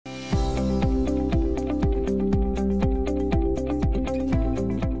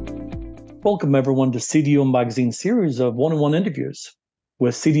Welcome, everyone, to CDO Magazine series of one-on-one interviews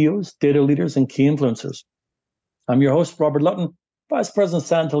with CDOs, data leaders, and key influencers. I'm your host, Robert Lutton, Vice President,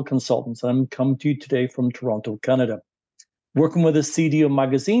 Sandhill Consultants, and I'm coming to you today from Toronto, Canada. Working with the CDO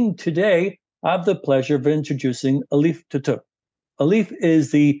Magazine today, I have the pleasure of introducing Elif Tutuk. Elif is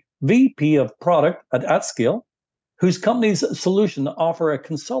the VP of Product at AtScale, whose company's solution offer a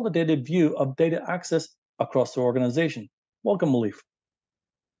consolidated view of data access across the organization. Welcome, Elif.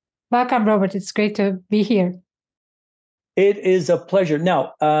 Welcome, Robert. It's great to be here. It is a pleasure.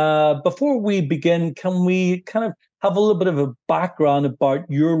 Now, before we begin, can we kind of have a little bit of a background about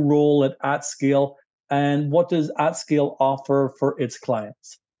your role at AtScale and what does AtScale offer for its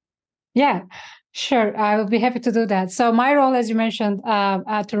clients? Yeah, sure. I will be happy to do that. So my role, as you mentioned,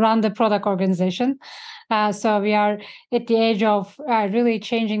 to run the product organization. So we are at the age of really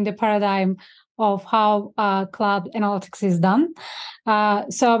changing the paradigm of how cloud analytics is done.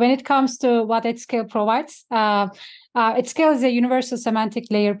 So when it comes to what AtScale provides, AtScale is a universal semantic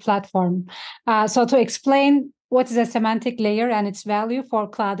layer platform. So to explain what is a semantic layer and its value for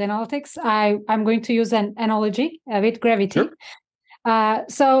cloud analytics, I'm going to use an analogy with gravity. Sure.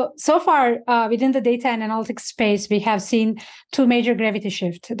 So far, within the data and analytics space, we have seen two major gravity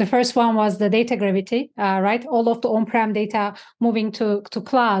shifts. The first one was the data gravity, right? All of the on-prem data moving to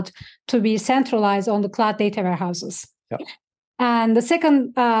cloud to be centralized on the cloud data warehouses. Yep. And the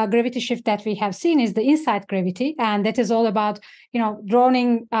second gravity shift that we have seen is the insight gravity, and that is all about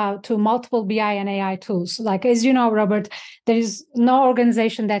droning to multiple BI and AI tools. Like, as you know, Robert, there is no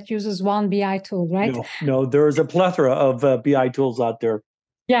organization that uses one BI tool, right? No, there is a plethora of BI tools out there.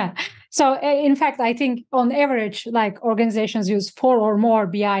 Yeah. So in fact, I think on average, like organizations use 4 or more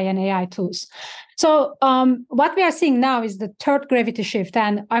BI and AI tools. So what we are seeing now is the third gravity shift,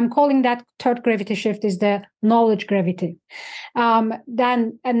 and I'm calling that third gravity shift is the knowledge gravity.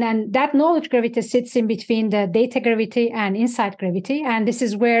 Then that knowledge gravity sits in between the data gravity and insight gravity, and this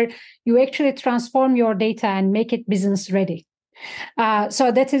is where you actually transform your data and make it business ready.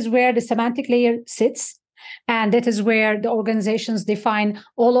 So that is where the semantic layer sits. And that is where the organizations define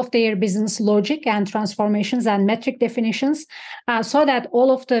all of their business logic and transformations and metric definitions so that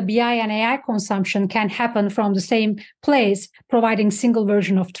all of the BI and AI consumption can happen from the same place, providing single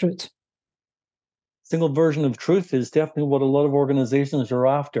version of truth. Single version of truth is definitely what a lot of organizations are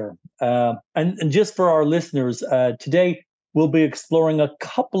after. And just for our listeners, today we'll be exploring a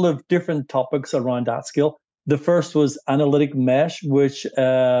couple of different topics around AtScale. The first was analytic mesh, which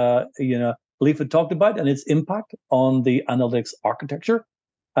Elif had talked about and its impact on the analytics architecture.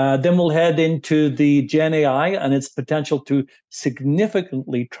 Then we'll head into the Gen AI and its potential to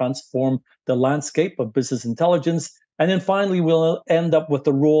significantly transform the landscape of business intelligence. And then finally, we'll end up with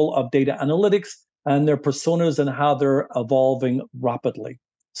the role of data analytics and their personas and how they're evolving rapidly.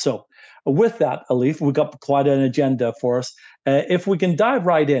 So with that, Elif, we've got quite an agenda for us. If we can dive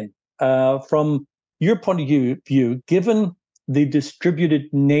right in from your point of view, given the distributed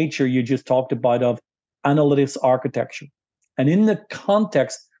nature you just talked about of analytics architecture, and in the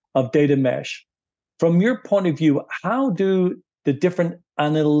context of data mesh, from your point of view, how do the different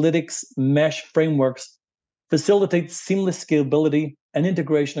analytics mesh frameworks facilitate seamless scalability and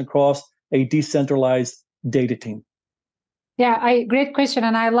integration across a decentralized data team? Yeah, great question.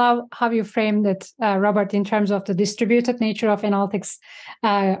 And I love how you framed it, Robert, in terms of the distributed nature of analytics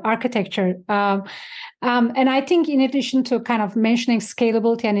architecture. And I think in addition to kind of mentioning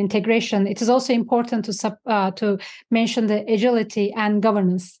scalability and integration, it is also important to mention the agility and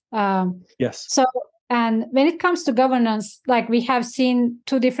governance. Yes. And when it comes to governance, like we have seen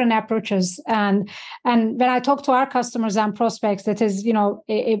two different approaches. And when I talk to our customers and prospects, that is,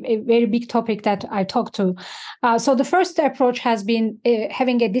 a very big topic that I talk to. So the first approach has been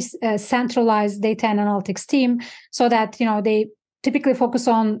having a centralized data and analytics team so that, they typically focus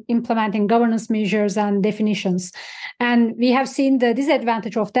on implementing governance measures and definitions. And we have seen the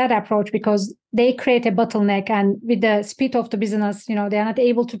disadvantage of that approach because they create a bottleneck, and with the speed of the business, they are not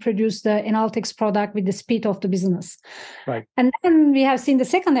able to produce the analytics product with the speed of the business. Right. And then we have seen the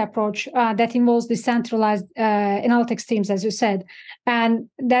second approach that involves decentralized analytics teams, as you said, and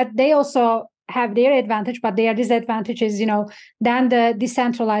that they also have their advantage, but their disadvantage is, then the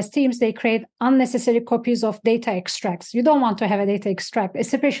decentralized teams, they create unnecessary copies of data extracts. You don't want to have a data extract,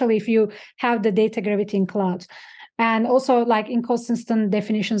 especially if you have the data gravity in cloud. And also like inconsistent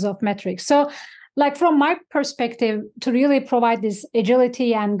definitions of metrics. So like from my perspective, to really provide this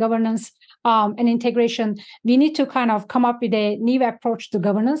agility and governance and integration, we need to kind of come up with a new approach to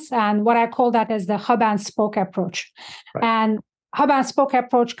governance. And what I call that as the hub and spoke approach. Right. And hub and spoke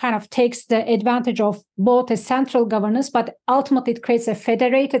approach kind of takes the advantage of both a central governance, but ultimately it creates a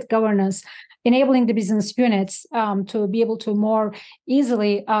federated governance, enabling the business units to be able to more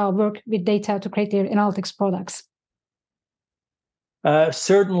easily work with data to create their analytics products.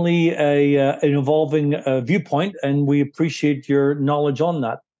 Certainly an evolving viewpoint, and we appreciate your knowledge on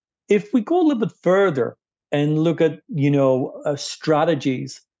that. If we go a little bit further and look at,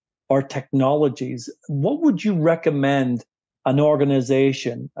 strategies or technologies, what would you recommend an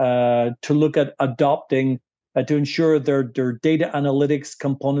organization to look at adopting to ensure their data analytics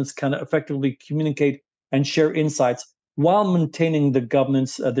components can effectively communicate and share insights while maintaining the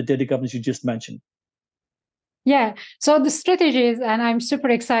governance, the data governance you just mentioned? Yeah. So the strategies, and I'm super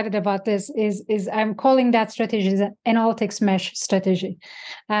excited about this, is I'm calling that strategy an analytics mesh strategy.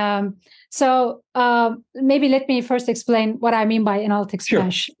 So maybe let me first explain what I mean by analytics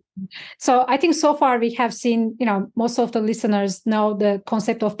mesh. So I think so far we have seen, most of the listeners know the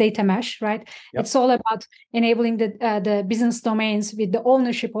concept of data mesh, right? Yep. It's all about enabling the business domains with the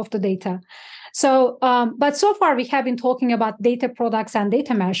ownership of the data. So, but so far we have been talking about data products and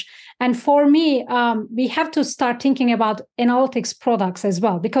data mesh. And for me, we have to start thinking about analytics products as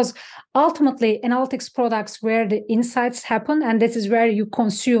well, because ultimately analytics products where the insights happen, and this is where you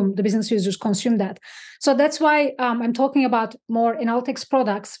consume, the business users consume that. So that's why I'm talking about more analytics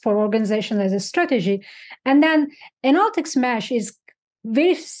products for organizations as a strategy. And then analytics mesh is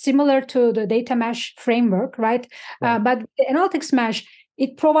very similar to the data mesh framework, right? But the analytics mesh,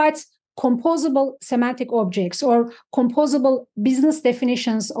 it provides composable semantic objects or composable business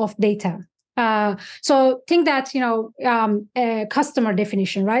definitions of data. So think that, a customer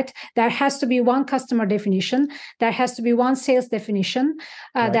definition, right? There has to be one customer definition. There has to be one sales definition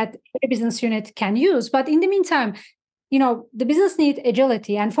that a business unit can use. But in the meantime, the business needs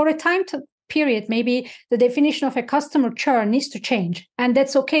agility. And for a time period, maybe the definition of a customer churn needs to change. And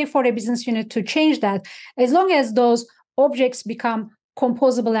that's okay for a business unit to change that, as long as those objects become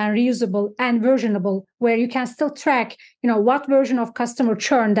composable and reusable and versionable, where you can still track, what version of customer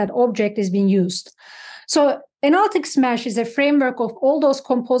churn that object is being used. So analytics mesh is a framework of all those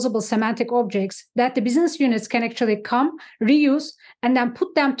composable semantic objects that the business units can actually come, reuse, and then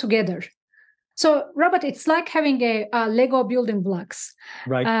put them together. So, Robert, it's like having a Lego building blocks.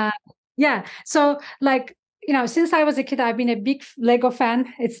 Right. Yeah. So, since I was a kid, I've been a big Lego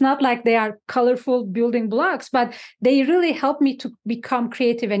fan. It's not like they are colorful building blocks, but they really help me to become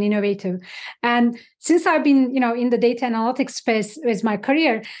creative and innovative. And since I've been, in the data analytics space with my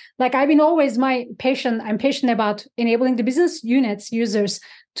career, I've been always I'm passionate about enabling the business units, users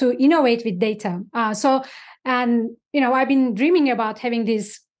to innovate with data. I've been dreaming about having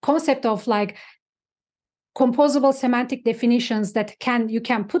this concept of composable semantic definitions that you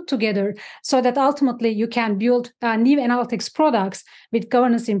can put together so that ultimately you can build new analytics products with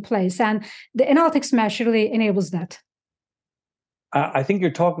governance in place. And the analytics mesh really enables that. I think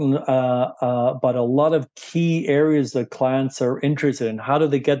you're talking about a lot of key areas that clients are interested in. How do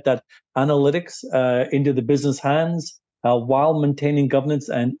they get that analytics into the business hands while maintaining governance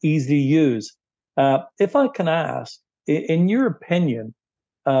and easy to use? If I can ask, in your opinion,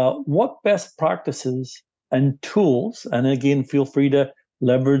 what best practices and tools, and again, feel free to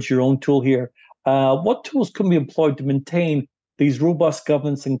leverage your own tool here, what tools can be employed to maintain these robust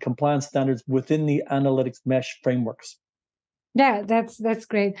governance and compliance standards within the analytics mesh frameworks? Yeah, that's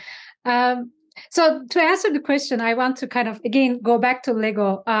great. So to answer the question, I want to kind of, again, go back to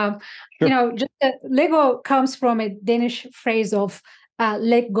Lego. Sure. Lego comes from a Danish phrase of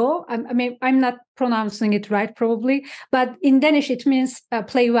let go. I'm not pronouncing it right, probably, but in Danish, it means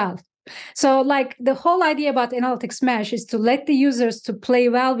play well. So the whole idea about analytics mesh is to let the users to play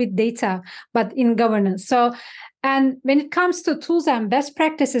well with data, but in governance. So, and when it comes to tools and best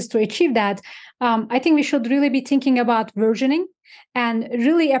practices to achieve that, I think we should really be thinking about versioning and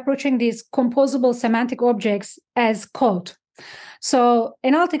really approaching these composable semantic objects as code. So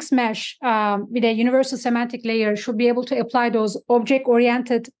analytics mesh with a universal semantic layer should be able to apply those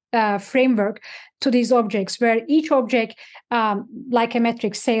object-oriented framework to these objects, where each object, like a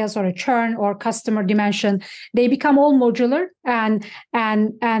metric, sales or a churn or customer dimension, they become all modular, and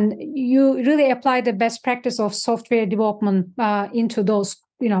you really apply the best practice of software development into those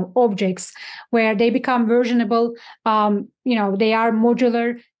objects, where they become versionable. They are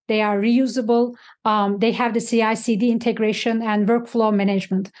modular. They are reusable. They have the CI/CD integration and workflow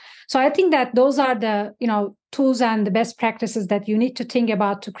management. So I think that those are the tools and the best practices that you need to think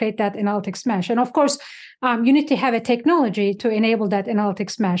about to create that analytics mesh. And of course, you need to have a technology to enable that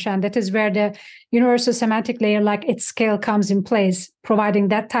analytics mesh, and that is where the universal semantic layer like AtScale comes in place, providing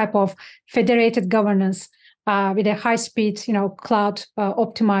that type of federated governance with a high-speed, cloud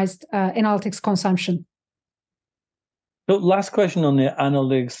optimized analytics consumption. So last question on the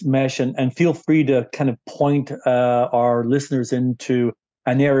analytics mesh, and feel free to kind of point our listeners into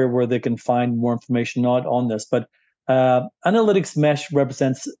an area where they can find more information not on this. But analytics mesh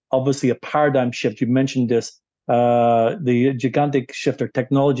represents obviously a paradigm shift. You mentioned this, the gigantic shift or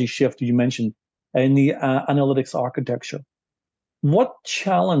technology shift you mentioned in the analytics architecture. What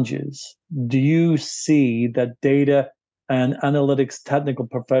challenges do you see that data and analytics technical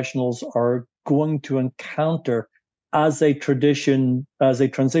professionals are going to encounter as a transition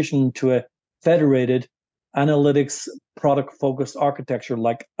to a federated analytics product-focused architecture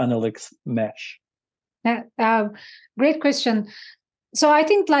like analytics mesh? Great question. So I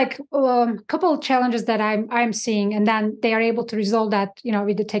think a couple of challenges that I'm seeing, and then they are able to resolve that,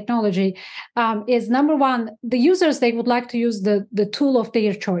 with the technology, is number one, the users, they would like to use the tool of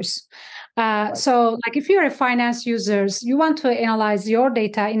their choice. Right. So if you're a finance user, you want to analyze your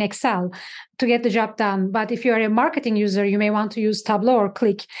data in Excel to get the job done. But if you're a marketing user, you may want to use Tableau or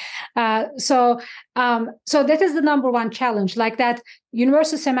Click. So that is the number one challenge. That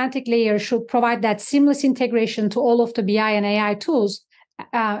universal semantic layer should provide that seamless integration to all of the BI and AI tools,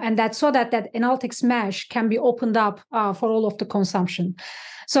 and that so that analytics mesh can be opened up for all of the consumption.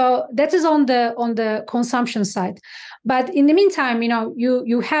 So that is on the consumption side. But in the meantime,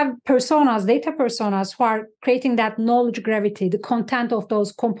 you have personas, data personas, who are creating that knowledge gravity, the content of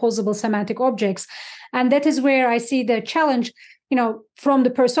those composable semantic objects. And that is where I see the challenge, from the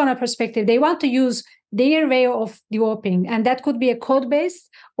persona perspective. They want to use their way of developing, and that could be a code-based,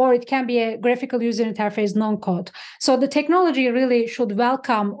 or it can be a graphical user interface non-code. So the technology really should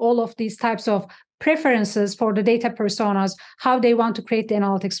welcome all of these types of preferences for the data personas, how they want to create the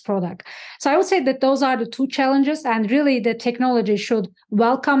analytics product. So I would say that those are the two challenges, and really the technology should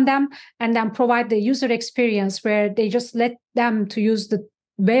welcome them and then provide the user experience where they just let them to use the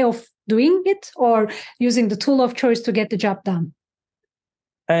way of doing it or using the tool of choice to get the job done.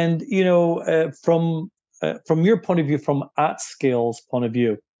 And, from your point of view, from AtScale's point of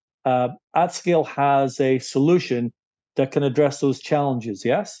view, AtScale has a solution that can address those challenges,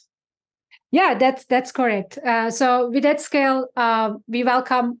 yes? Yeah, that's correct. So with AtScale, we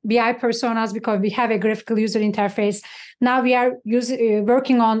welcome BI personas because we have a graphical user interface. Now we are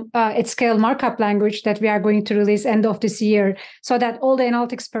working on AtScale markup language that we are going to release end of this year, so that all the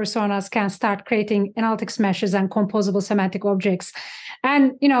analytics personas can start creating analytics meshes and composable semantic objects.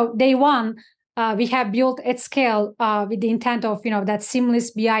 And day one, we have built AtScale with the intent of that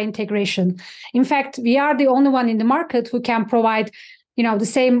seamless BI integration. In fact, we are the only one in the market who can provide the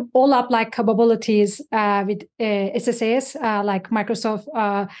same all-up-like capabilities with SSAS, like Microsoft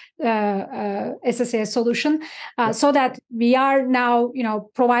SSAS solution, so that we are now,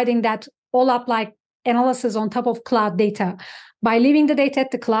 providing that all-up-like analysis on top of cloud data. By leaving the data at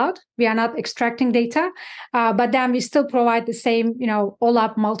the cloud, we are not extracting data, but then we still provide the same,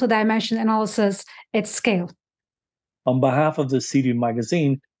 all-up multi-dimension analysis at scale. On behalf of the CDO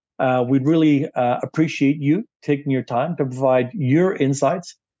Magazine, we'd really appreciate you taking your time to provide your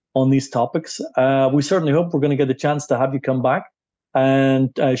insights on these topics. We certainly hope we're going to get the chance to have you come back and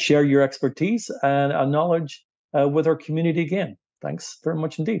share your expertise and knowledge with our community again. Thanks very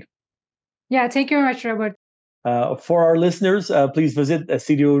much indeed. Yeah, thank you very much, Robert. For our listeners, please visit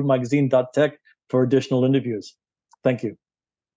cdomagazine.tech for additional interviews. Thank you.